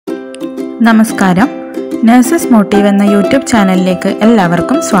നമസ്കാരം. NursesMotive എന്ന YouTube ചാനലിലേക്ക്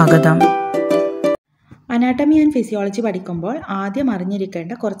എല്ലാവർക്കും സ്വാഗതം. അനാട്ടമി ആൻഡ് ഫിസിയോളജി പഠിക്കുമ്പോൾ ആദ്യം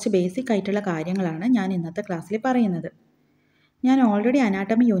അറിഞ്ഞിരിക്കേണ്ട കുറച്ച് ബേസിക് ആയിട്ടുള്ള കാര്യങ്ങളാണ് ഞാൻ ഇന്നത്തെ ക്ലാസ്സിൽ പറയുന്നത്. ഞാൻ ഓൾറെഡി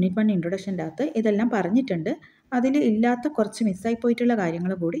അനാട്ടമി യൂണിറ്റ് 1 ഇൻട്രൊഡക്ഷൻ്റെ അകത്ത് ഇതെല്ലാം പറഞ്ഞിട്ടുണ്ട്. അതിൽ ഇല്ലാത്ത കുറച്ച് മിസ്സായി പോയിട്ടുള്ള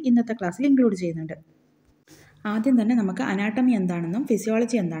കാര്യങ്ങൾ കൂടി ഇന്നത്തെ ക്ലാസ്സിൽ ഇൻക്ലൂഡ് ചെയ്യുന്നുണ്ട്. ആദ്യം തന്നെ നമുക്ക് അനാട്ടമി എന്താണെന്നും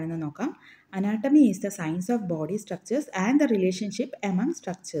ഫിസിയോളജി എന്താണെന്നും നോക്കാം. Anatomy is the science of body structures and the relationship among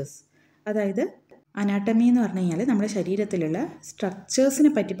structures. അതായത് അനാട്ടമി എന്ന് പറഞ്ഞു കഴിഞ്ഞാൽ നമ്മുടെ ശരീരത്തിലുള്ള സ്ട്രക്ചേഴ്സിനെ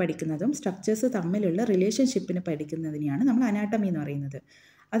പറ്റി പഠിക്കുന്നതും സ്ട്രക്ചേഴ്സ് തമ്മിലുള്ള റിലേഷൻഷിപ്പിനെ പഠിക്കുന്നതിനെയാണ് നമ്മൾ അനാട്ടമി എന്ന് പറയുന്നത്.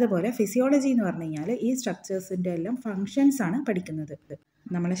 അതുപോലെ ഫിസിയോളജി എന്ന് പറഞ്ഞു കഴിഞ്ഞാൽ ഈ സ്ട്രക്ചേഴ്സിൻ്റെ എല്ലാം ഫങ്ഷൻസ് ആണ് പഠിക്കുന്നത്.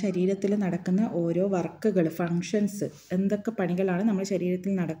 നമ്മുടെ ശരീരത്തിൽ നടക്കുന്ന ഓരോ വർക്കുകൾ, ഫങ്ഷൻസ്, എന്തൊക്കെ പണികളാണ് നമ്മുടെ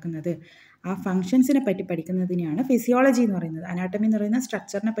ശരീരത്തിൽ നടക്കുന്നത്, ആ ഫങ്ഷൻസിനെ പറ്റി പഠിക്കുന്നതിനെയാണ് ഫിസിയോളജി എന്ന് പറയുന്നത്. അനാട്ടമി എന്ന് പറയുന്ന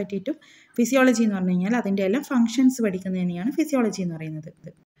സ്ട്രക്ചറിനെ പറ്റിയിട്ടും ഫിസിയോളജി എന്ന് പറഞ്ഞു കഴിഞ്ഞാൽ അതിൻ്റെ എല്ലാം ഫങ്ഷൻസ് പഠിക്കുന്നതിനെയാണ് ഫിസിയോളജി എന്ന് പറയുന്നത്.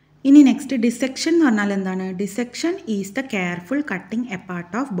 ഇനി നെക്സ്റ്റ് ഡിസെക്ഷൻ എന്ന് പറഞ്ഞാൽ എന്താണ്? Dissection is the careful cutting A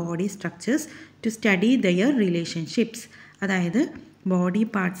part of body structures to study there relationships. അതായത് ബോഡി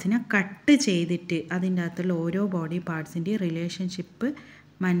പാർട്സിനെ കട്ട് ചെയ്തിട്ട് അതിൻ്റെ അകത്തുള്ള ഓരോ ബോഡി പാർട്സിൻ്റെ റിലേഷൻഷിപ്പ്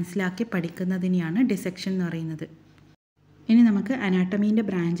മനസ്സിലാക്കി പഠിക്കുന്നതിനെയാണ് ഡിസെക്ഷൻ എന്ന് പറയുന്നത്. ഇനി നമുക്ക് അനാട്ടമീൻ്റെ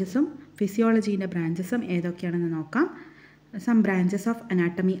ബ്രാഞ്ചസും ഫിസിയോളജീൻ്റെ ബ്രാഞ്ചസും ഏതൊക്കെയാണെന്ന് നോക്കാം. Some branches of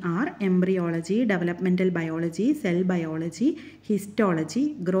anatomy are embryology, developmental biology, cell biology, histology,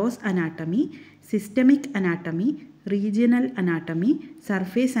 gross anatomy, systemic anatomy, regional anatomy,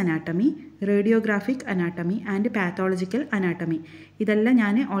 surface anatomy, radiographic anatomy and pathological anatomy. ഇതെല്ലാം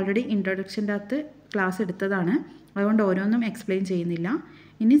ഞാൻ ഓൾറെഡി ഇൻട്രൊഡക്ഷൻ്റെ അകത്ത് ക്ലാസ് എടുത്തതാണ്, അതുകൊണ്ട് ഓരോന്നും എക്സ്പ്ലെയിൻ ചെയ്യുന്നില്ല.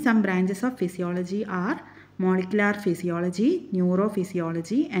 ഇനി some branches of physiology R molecular physiology,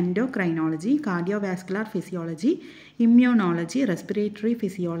 neurophysiology, endocrinology, cardiovascular physiology, immunology, respiratory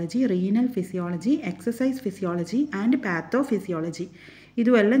physiology, renal physiology, exercise physiology and pathophysiology.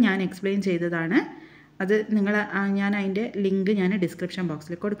 ഇതുമെല്ലാം ഞാൻ explain ചെയ്തതാണ്. അത് ഞാൻ അതിൻ്റെ ലിങ്ക് ഞാൻ ഡിസ്ക്രിപ്ഷൻ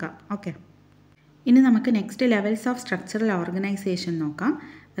ബോക്സിൽ കൊടുക്കാം. ഓക്കെ, ഇനി നമുക്ക് next levels of structural organisation നോക്കാം.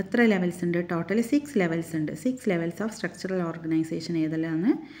 എത്ര ലെവൽസ് ഉണ്ട്? ടോട്ടലി 6 ലെവൽസ് ഉണ്ട്. 6 levels of structural organisation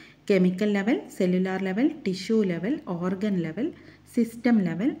ഏതെല്ലാമാണ്? Chemical level, cellular level, tissue level, organ level, system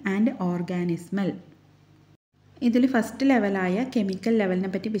level and organismal. ഇതിൽ ഫസ്റ്റ് ലെവലായ കെമിക്കൽ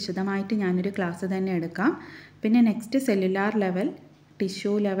ലെവലിനെ പറ്റി വിശദമായിട്ട് ഞാനൊരു ക്ലാസ് തന്നെ എടുക്കാം. പിന്നെ next cellular level,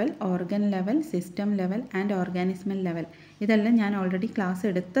 tissue level, organ level, system level and organismal level. ഇതെല്ലാം ഞാൻ already class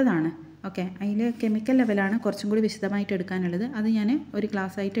എടുത്തതാണ്. ഓക്കെ, അതിൽ കെമിക്കൽ ലെവലാണ് കുറച്ചും കൂടി വിശദമായിട്ട് എടുക്കാനുള്ളത്. അത് ഞാൻ ഒരു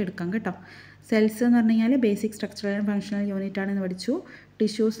ക്ലാസ് ആയിട്ട് എടുക്കാം കേട്ടോ. സെൽസ് എന്ന് പറഞ്ഞു കഴിഞ്ഞാൽ basic structural and functional unit ആണെന്ന് പഠിച്ചു.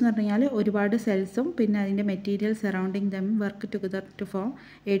 ടിഷ്യൂസ് എന്ന് പറഞ്ഞു കഴിഞ്ഞാൽ ഒരുപാട് സെൽസും പിന്നെ അതിൻ്റെ material surrounding dum work together to form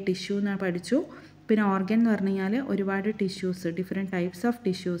A tissue എന്ന് പഠിച്ചു. പിന്നെ ഓർഗൻ എന്ന് പറഞ്ഞു കഴിഞ്ഞാൽ ഒരുപാട് tissues, different types of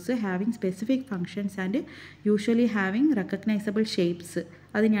tissues having specific functions and usually having recognisable shapes,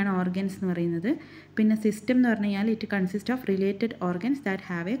 അതിനെയാണ് ഓർഗൻസ് എന്ന് പറയുന്നത്. പിന്നെ സിസ്റ്റം എന്ന് പറഞ്ഞു കഴിഞ്ഞാൽ it consist of related organs that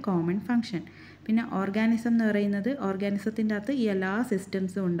have A common function. പിന്നെ ഓർഗാനിസം എന്ന് പറയുന്നത് ഓർഗാനിസത്തിൻ്റെ അകത്ത് ഈ എല്ലാ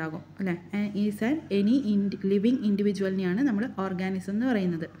സിസ്റ്റംസും ഉണ്ടാകും അല്ലേ. ഈസ് ആൻഡ് എനി ലിവിങ് ഇൻഡിവിജ്വലിനെയാണ് നമ്മൾ ഓർഗാനിസം എന്ന്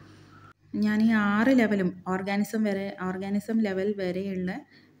പറയുന്നത്. ഞാൻ ഈ 6 ലെവലും ഓർഗാനിസം ലെവൽ വരെയുള്ള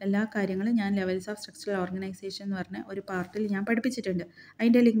എല്ലാ കാര്യങ്ങളും ഞാൻ ലെവൽസ് ഓഫ് സ്ട്രക്ചറൽ ഓർഗനൈസേഷൻ എന്ന് പറഞ്ഞ ഒരു പാർട്ടിൽ ഞാൻ പഠിപ്പിച്ചിട്ടുണ്ട്.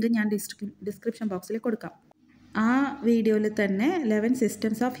 അതിൻ്റെ ലിങ്ക് ഞാൻ ഡിസ്ക്രിപ്ഷൻ ബോക്സിൽ കൊടുക്കാം. ആ വീഡിയോയിൽ തന്നെ 11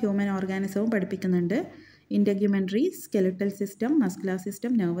 സിസ്റ്റംസ് ഓഫ് ഹ്യൂമൻ ഓർഗാനിസവും പഠിപ്പിക്കുന്നുണ്ട്. ഇൻറ്റഗ്യുമെൻ്ററി, skeletal system, muscular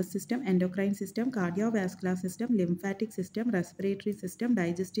system, nervous system, endocrine system, cardiovascular system, lymphatic system, respiratory system,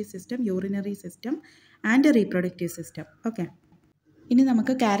 digestive system, urinary system and reproductive system. Okay, ഇനി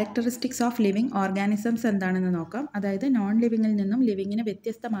നമുക്ക് ക്യാരക്ടറിസ്റ്റിക്സ് ഓഫ് ലിവിങ് ഓർഗാനിസംസ് എന്താണെന്ന് നോക്കാം. അതായത് നോൺ ലിവിങ്ങിൽ നിന്നും ലിവിങ്ങിനെ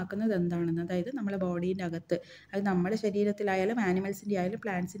വ്യത്യസ്തമാക്കുന്നത് എന്താണെന്ന്. അതായത് നമ്മുടെ ബോഡീൻ്റെ അകത്ത്, അത് നമ്മുടെ ശരീരത്തിലായാലും ആനിമൽസിൻ്റെ ആയാലും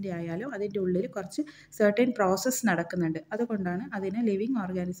പ്ലാന്റ്സിൻ്റെ ആയാലും അതിൻ്റെ ഉള്ളിൽ കുറച്ച് സെർട്ടൻ പ്രോസസ്സ് നടക്കുന്നുണ്ട്. അതുകൊണ്ടാണ് അതിനെ ലിവിങ്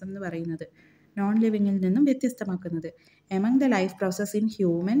ഓർഗാനിസം എന്ന് പറയുന്നത്, നോൺ ലിവിങ്ങിൽ നിന്നും വ്യത്യസ്തമാക്കുന്നത്. Among the life process in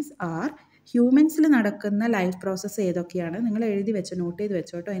humans are, ഹ്യൂമൻസിൽ നടക്കുന്ന ലൈഫ് പ്രോസസ്സ് ഏതൊക്കെയാണ് നിങ്ങൾ എഴുതി വെച്ചോ, നോട്ട് ചെയ്ത്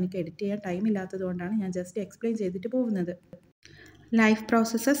വെച്ചോട്ടോ. എനിക്ക് എഡിറ്റ് ചെയ്യാൻ ടൈം ഇല്ലാത്തത് കൊണ്ടാണ് ഞാൻ ജസ്റ്റ് എക്സ്പ്ലെയിൻ ചെയ്തിട്ട് പോകുന്നത്. Life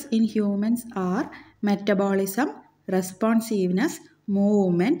processes in humans are metabolism, responsiveness,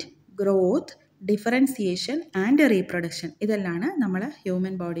 movement, growth, differentiation and reproduction. ഇതെല്ലാം നമ്മളെ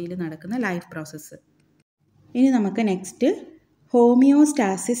ഹ്യൂമൻ ബോഡിയിൽ നടക്കുന്ന ലൈഫ് പ്രോസസ്സ്. ഇനി നമുക്ക് നെക്സ്റ്റ്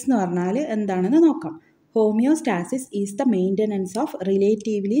ഹോമിയോസ്റ്റാസിസ് എന്ന് പറഞ്ഞാൽ എന്താണെന്ന് നോക്കാം. Homeostasis is the maintenance of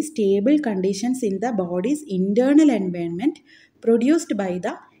relatively stable conditions in the body's internal environment produced by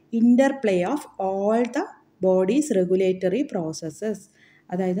the interplay of all the bodies regulatory processes.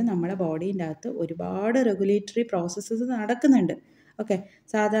 അതായത് നമ്മുടെ ബോഡീൻ്റെ അകത്ത് ഒരുപാട് റെഗുലേറ്ററി പ്രോസസ്സസ് നടക്കുന്നുണ്ട്. ഓക്കെ,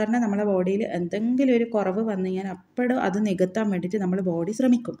 സാധാരണ നമ്മുടെ ബോഡിയിൽ എന്തെങ്കിലും ഒരു കുറവ് വന്നു കഴിഞ്ഞാൽ അപ്പോഴും അത് നികത്താൻ വേണ്ടിയിട്ട് നമ്മൾ ബോഡി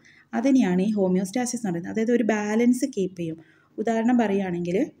ശ്രമിക്കും. അതിനെയാണ് ഈ ഹോമിയോസ്റ്റാസിസ് എന്ന് പറയുന്നത്. അതായത് ഒരു ബാലൻസ് കീപ്പ് ചെയ്യും. ഉദാഹരണം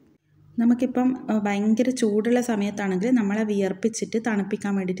പറയുകയാണെങ്കിൽ നമുക്കിപ്പം ഭയങ്കര ചൂടുള്ള സമയത്താണെങ്കിൽ നമ്മളെ വിയർപ്പിച്ചിട്ട്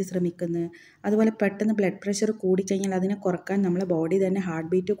തണുപ്പിക്കാൻ വേണ്ടിയിട്ട് ശ്രമിക്കുന്നത്. അതുപോലെ പെട്ടെന്ന് ബ്ലഡ് പ്രഷർ കൂടിക്കഴിഞ്ഞാൽ അതിനെ കുറക്കാൻ നമ്മളെ ബോഡി തന്നെ ഹാർട്ട്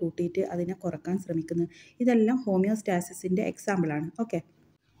ബീറ്റ് കൂട്ടിയിട്ട് അതിനെ കുറക്കാൻ ശ്രമിക്കുന്നു. ഇതെല്ലാം ഹോമിയോസ്റ്റാസിസിൻ്റെ എക്സാമ്പിളാണ്. ഓക്കെ,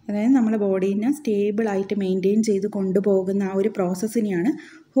 അതായത് നമ്മുടെ ബോഡീനെ സ്റ്റേബിളായിട്ട് മെയിൻറ്റെയിൻ ചെയ്ത് കൊണ്ടുപോകുന്ന ആ ഒരു പ്രോസസ്സിനെയാണ്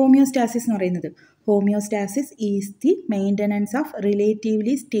ഹോമിയോസ്റ്റാസിസ് എന്ന് പറയുന്നത്. Homeostasis is the maintenance of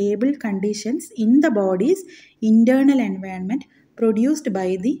relatively stable conditions in the bodies internal environment produced by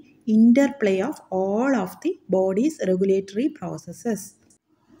the interplay of all of the body's regulatory processes.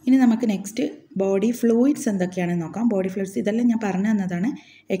 ഇനി നമുക്ക് നെക്സ്റ്റ് ബോഡി ഫ്ലൂയിഡ്സ് എന്തൊക്കെയാണെന്ന് നോക്കാം. ബോഡി ഫ്ലൂയിഡ്സ് ഇതെല്ലാം ഞാൻ പറഞ്ഞു തന്നതാണ്.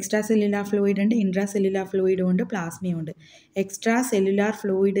 എക്സ്ട്രാ സെല്ലുലാർ ഫ്ലൂയിഡ് ഉണ്ട്, intra cellular ഫ്ലൂയിഡും ഉണ്ട്, പ്ലാസ്മയും ഉണ്ട്. എക്സ്ട്രാ സെല്ലുലാർ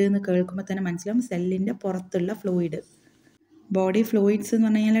ഫ്ലൂയിഡ് എന്ന് കേൾക്കുമ്പോൾ തന്നെ മനസ്സിലാവും സെല്ലിൻ്റെ പുറത്തുള്ള ഫ്ലൂയിഡ്. ബോഡി ഫ്ലൂയിഡ്സ് എന്ന്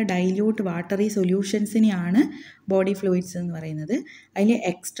പറഞ്ഞു കഴിഞ്ഞാൽ ഡൈല്യൂട്ട് വാട്ടറി സൊല്യൂഷൻസിനെയാണ് ബോഡി ഫ്ലൂയിഡ്സ് എന്ന് പറയുന്നത്. അതിൽ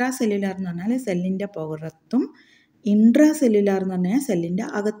എക്സ്ട്രാ സെല്ലുലാർ എന്ന് പറഞ്ഞാൽ സെല്ലിൻ്റെ പുറത്തും ഇൻട്രാ സെല്ലുലാർ എന്ന് പറഞ്ഞാൽ സെല്ലിൻ്റെ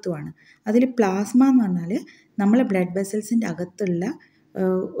അകത്തുമാണ്. അതിൽ പ്ലാസ്മ എന്ന് പറഞ്ഞാൽ നമ്മളെ ബ്ലഡ് വെസൽസിൻ്റെ അകത്തുള്ള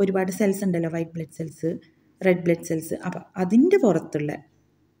ഒരുപാട് സെൽസ് ഉണ്ടല്ലോ, white blood cells, red blood cells. അപ്പം അതിൻ്റെ പുറത്തുള്ള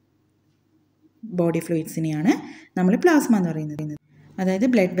ബോഡി ഫ്ലൂയിഡ്സിനെയാണ് നമ്മൾ പ്ലാസ്മ എന്ന് പറയുന്നത്. അതായത്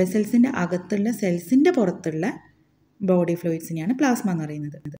ബ്ലഡ് വെസൽസിൻ്റെ അകത്തുള്ള സെൽസിൻ്റെ പുറത്തുള്ള ബോഡി ഫ്ലൂയിഡ്സിനെയാണ് പ്ലാസ്മ എന്ന്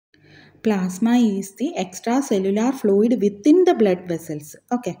പറയുന്നത്. Plasma is the extracellular fluid within the blood vessels.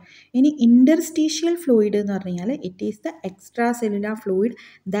 Okay. ഇനി interstitial fluid എന്ന് പറഞ്ഞാൽ it is the extracellular fluid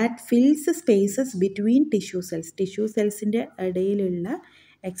that fills spaces between tissue cells. Tissue സെൽസിൻ്റെ ഇടയിലുള്ള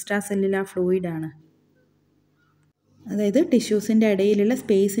extracellular fluid ആണ്. അതായത് ടിഷ്യൂസിൻ്റെ ഇടയിലുള്ള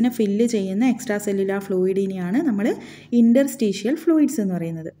സ്പേസിനെ ഫില്ല് ചെയ്യുന്ന എക്സ്ട്രാ ഫ്ലൂയിഡിനെയാണ് നമ്മൾ ഇൻ്റർസ്റ്റീഷ്യൽ ഫ്ലൂയിഡ്സ് എന്ന്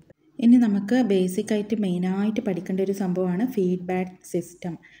പറയുന്നത്. ഇനി നമുക്ക് ബേസിക്കായിട്ട് മെയിനായിട്ട് പഠിക്കേണ്ട ഒരു സംഭവമാണ് ഫീഡ്ബാക്ക്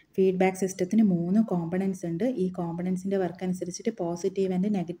സിസ്റ്റം. ഫീഡ്ബാക്ക് സിസ്റ്റത്തിന് 3 കോമ്പണൻസ് ഉണ്ട്. ഈ കോമ്പണൻസിൻ്റെ വർക്ക് അനുസരിച്ചിട്ട് പോസിറ്റീവ്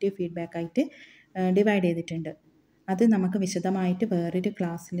ആൻഡ് നെഗറ്റീവ് ഫീഡ്ബാക്കായിട്ട് ഡിവൈഡ് ചെയ്തിട്ടുണ്ട്. അത് നമുക്ക് വിശദമായിട്ട് വേറൊരു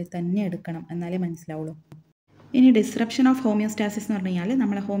ക്ലാസ്സിൽ തന്നെ എടുക്കണം, എന്നാലേ മനസ്സിലാവുള്ളൂ. ഇനി ഡിസ്റപ്ഷൻ ഓഫ് ഹോമിയോസ്റ്റാസിസ് എന്ന് പറഞ്ഞു കഴിഞ്ഞാൽ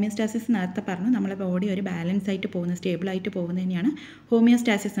നമ്മളെ ഹോമിയോസ്റ്റാസിസ് നേരത്തെ പറഞ്ഞു നമ്മളെ ബോഡി ഒരു ബാലൻസ് ആയിട്ട് പോകുന്ന സ്റ്റേബിളായിട്ട് പോകുന്നതിനെയാണ്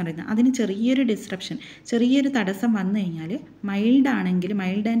ഹോമിയോസ്റ്റാസിസ് എന്ന് പറയുന്നത്. അതിന് ചെറിയൊരു ഡിസ്റപ്ഷൻ, ചെറിയൊരു തടസ്സം വന്നു കഴിഞ്ഞാൽ മൈൽഡ്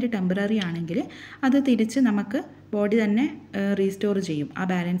ആൻഡ് ടെമ്പററി ആണെങ്കിൽ അത് തിരിച്ച് നമുക്ക് ബോഡി തന്നെ റീസ്റ്റോർ ചെയ്യും, ആ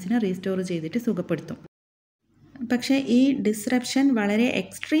ബാലൻസിനെ റീസ്റ്റോർ ചെയ്തിട്ട് സുഖപ്പെടുത്തും. പക്ഷേ ഈ ഡിസ്റപ്ഷൻ വളരെ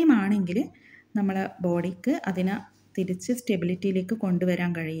എക്സ്ട്രീം ആണെങ്കിൽ നമ്മളെ ബോഡിക്ക് അതിനെ തിരിച്ച് സ്റ്റെബിലിറ്റിയിലേക്ക്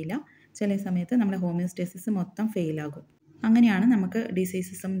കൊണ്ടുവരാൻ കഴിയില്ല. ചില സമയത്ത് നമ്മുടെ ഹോമിയോസ്റ്റാസിസ് മൊത്തം ഫെയിലാകും. അങ്ങനെയാണ് നമുക്ക്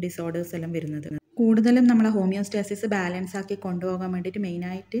ഡിസീസസും ഡിസോർഡേഴ്സ് എല്ലാം വരുന്നത്. കൂടുതലും നമ്മളെ ഹോമിയോസ്റ്റാസിസ് ബാലൻസ് ആക്കി കൊണ്ടുപോകാൻ വേണ്ടിയിട്ട്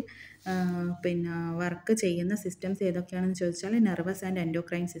മെയിനായിട്ട് വർക്ക് ചെയ്യുന്ന സിസ്റ്റംസ് ഏതൊക്കെയാണെന്ന് ചോദിച്ചാൽ നെർവസ് ആൻഡ്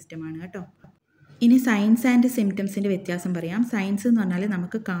എൻഡോക്രൈൻ സിസ്റ്റമാണ് കേട്ടോ. ഇനി സയൻസ് ആൻഡ് സിംറ്റംസിൻ്റെ വ്യത്യാസം പറയാം. സയൻസ് എന്ന് പറഞ്ഞാൽ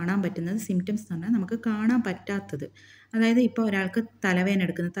നമുക്ക് കാണാൻ പറ്റുന്നത്, സിംറ്റംസ് എന്ന് പറഞ്ഞാൽ നമുക്ക് കാണാൻ പറ്റാത്തത്. അതായത് ഇപ്പോൾ ഒരാൾക്ക് തലവേദന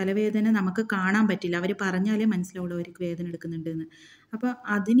എടുക്കുന്നത്, തലവേദന നമുക്ക് കാണാൻ പറ്റില്ല, അവർ പറഞ്ഞാലേ മനസ്സിലാവുള്ളൂ അവർക്ക് വേദന എടുക്കുന്നുണ്ടെന്ന്. അപ്പോൾ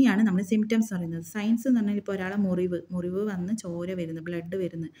അതിനെയാണ് നമ്മൾ സിംറ്റംസ് എന്ന് പറയുന്നത്. സയൻസ് എന്ന് പറഞ്ഞാൽ ഇപ്പോൾ ഒരാളെ മുറിവ് വന്ന് ചോര വരുന്നു, ബ്ലഡ്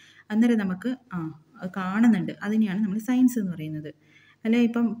വരുന്നു, അന്നേരം നമുക്ക് കാണുന്നുണ്ട്, അതിനെയാണ് നമ്മൾ സയൻസ് എന്ന് പറയുന്നത്. അല്ലെ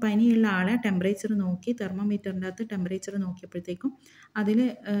ഇപ്പം പനിയുള്ള ആളെ ടെമ്പറേച്ചർ നോക്കി തെർമോമീറ്ററിൻ്റെ അകത്ത് ടെമ്പറേച്ചർ നോക്കിയപ്പോഴത്തേക്കും അതിൽ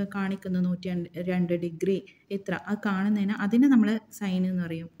കാണിക്കുന്നു 102 ഡിഗ്രി ഇത്ര, അത് കാണുന്നതിന് അതിനെ നമ്മൾ സൈൻ എന്ന്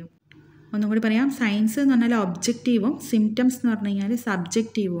പറയും. ഒന്നും കൂടി പറയാം, സയൻസ് എന്ന് പറഞ്ഞാൽ ഒബ്ജക്റ്റീവും സിംറ്റംസ് എന്ന് പറഞ്ഞു കഴിഞ്ഞാൽ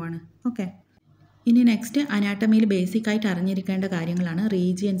സബ്ജക്റ്റീവുമാണ്. ഓക്കെ. ഇനി നെക്സ്റ്റ് അനാട്ടമിയിൽ ബേസിക്കായിട്ട് അറിഞ്ഞിരിക്കേണ്ട കാര്യങ്ങളാണ്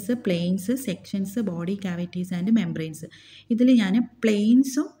regions, planes, sections, body cavities and membranes. ഇതിൽ ഞാൻ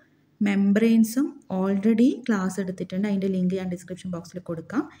പ്ലെയിൻസും മെംബ്രെയിൻസും ഓൾറെഡി ക്ലാസ് എടുത്തിട്ടുണ്ട്, അതിൻ്റെ ലിങ്ക് ഞാൻ ഡിസ്ക്രിപ്ഷൻ ബോക്സിൽ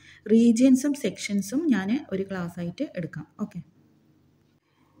കൊടുക്കാം. റീജിയൻസും സെക്ഷൻസും ഞാൻ ഒരു ക്ലാസ് ആയിട്ട് എടുക്കാം. ഓക്കെ.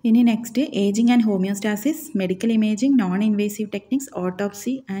 ഇനി next ageing and homeostasis, medical imaging, non invasive techniques,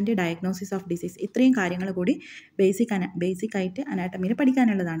 autopsy and diagnosis of disease. ഇത്രയും കാര്യങ്ങൾ കൂടി ബേസിക്കായിട്ട് അനാട്ടമിയിൽ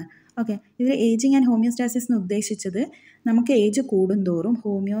പഠിക്കാനുള്ളതാണ്. ഓക്കെ. ഇതിൽ ഏജിങ് ആൻഡ് ഹോമിയോസ്റ്റാസിസ് എന്ന് ഉദ്ദേശിച്ചത് നമുക്ക് ഏജ് കൂടുന്തോറും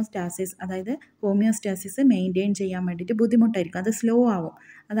ഹോമിയോസ്റ്റാസിസ് മെയിൻറ്റെയിൻ ചെയ്യാൻ വേണ്ടിയിട്ട് ബുദ്ധിമുട്ടായിരിക്കും, അത് സ്ലോ ആവും,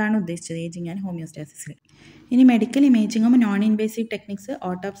 അതാണ് ഉദ്ദേശിച്ചത് ഏജിങ് ആൻഡ് ഹോമിയോസ്റ്റാസിസിൽ. ഇനി medical ഇമേജിങ്ങും non invasive techniques,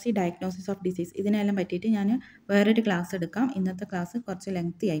 autopsy, diagnosis of disease ഇതിനെല്ലാം പറ്റിയിട്ട് ഞാൻ വേറൊരു ക്ലാസ് എടുക്കാം. ഇന്നത്തെ ക്ലാസ് കുറച്ച്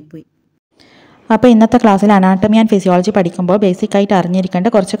ലെങ്തി ആയിപ്പോയി. അപ്പോൾ ഇന്നത്തെ ക്ലാസ്സിൽ അനാട്ടമി ആൻഡ് ഫിസിയോളജി പഠിക്കുമ്പോൾ ബേസിക്കായിട്ട് അറിഞ്ഞിരിക്കേണ്ട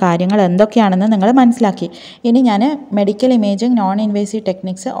കുറച്ച് കാര്യങ്ങൾ എന്തൊക്കെയാണെന്ന് നിങ്ങൾ മനസ്സിലാക്കി. ഇനി ഞാൻ medical imaging, non invasive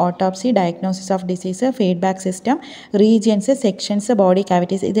techniques, autopsy, diagnosis of disease, feedback system, regions, sections, body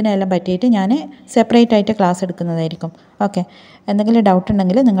cavities ഇതിനെല്ലാം പറ്റിയിട്ട് ഞാൻ സെപ്പറേറ്റ് ആയിട്ട് ക്ലാസ് എടുക്കുന്നതായിരിക്കും. ഓക്കെ. എന്തെങ്കിലും ഡൗട്ട്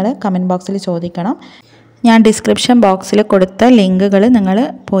ഉണ്ടെങ്കിൽ നിങ്ങൾ കമൻറ്റ് ബോക്സിൽ ചോദിക്കണം. ഞാൻ ഡിസ്ക്രിപ്ഷൻ ബോക്സിൽ കൊടുത്ത ലിങ്കുകൾ നിങ്ങൾ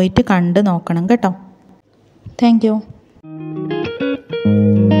പോയിട്ട് കണ്ട് നോക്കണം കേട്ടോ. Thank you.